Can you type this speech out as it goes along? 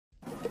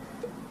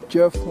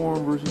Jeff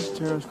Horn versus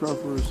Terence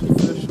Crawford is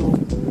official.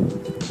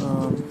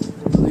 I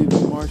believe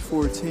it's March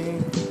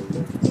 14.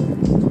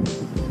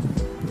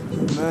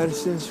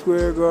 Madison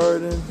Square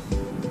Garden.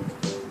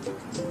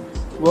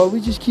 Well, we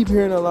just keep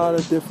hearing a lot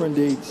of different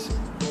dates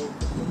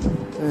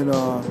and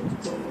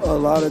a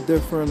lot of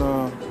different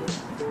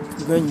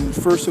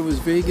venues. First it was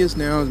Vegas,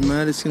 now it's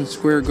Madison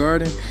Square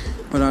Garden,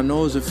 but I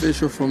know it's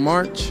official for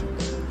March.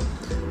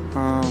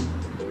 I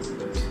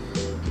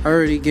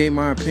already gave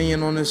my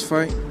opinion on this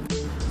fight.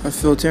 I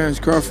feel Terence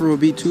Crawford will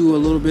be a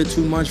little bit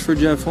too much for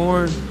Jeff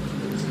Horn.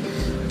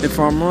 If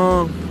I'm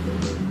wrong,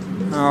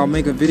 I'll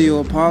make a video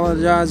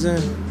apologizing,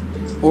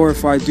 or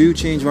if I do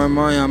change my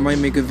mind, I might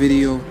make a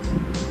video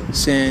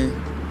saying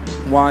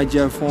why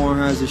Jeff Horn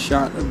has a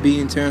shot of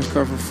beating Terence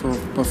Crawford,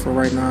 but for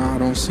right now, I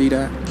don't see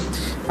that.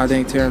 I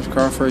think Terence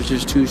Crawford is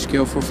just too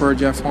skillful for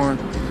Jeff Horn.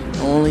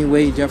 The only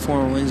way Jeff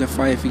Horn wins a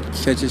fight if he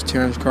catches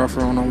Terence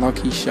Crawford on a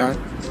lucky shot,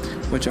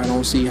 which I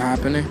don't see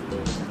happening.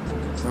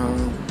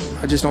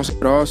 I just don't see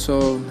it.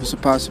 Also, there's a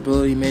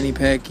possibility Manny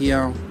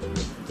Pacquiao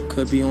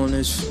could be on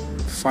this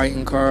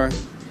fighting card.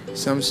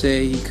 Some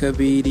say he could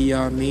be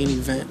the main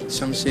event.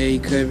 Some say he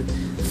could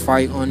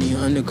fight on the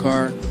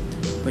undercard.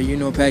 But you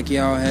know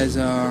Pacquiao has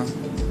a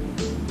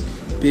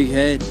big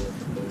head.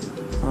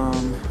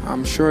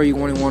 I'm sure he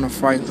wouldn't want to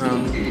fight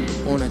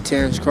on a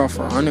Terence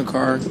Crawford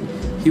undercard.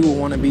 He would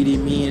want to be the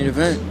main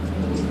event,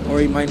 or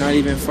he might not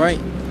even fight.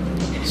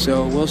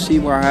 So we'll see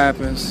what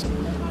happens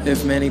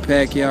if Manny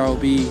Pacquiao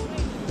be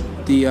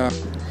the.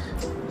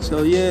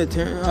 So yeah,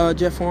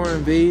 Jeff Horn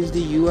invades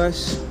the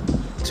U.S.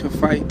 to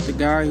fight the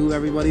guy who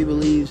everybody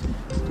believes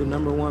the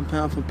 #1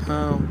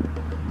 pound-for-pound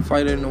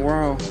fighter in the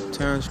world,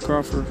 Terence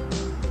Crawford.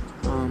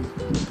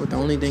 But the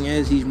only thing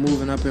is he's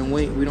moving up in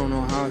weight. We don't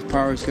know how his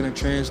power is going to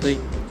translate.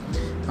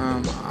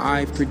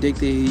 I've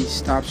predicted he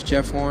stops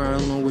Jeff Horn. I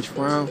don't know which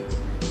round,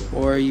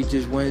 or he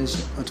just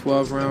wins a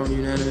 12-round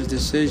unanimous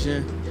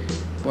decision.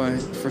 But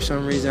for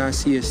some reason, I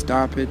see a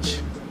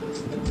stoppage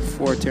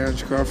for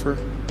Terence Crawford.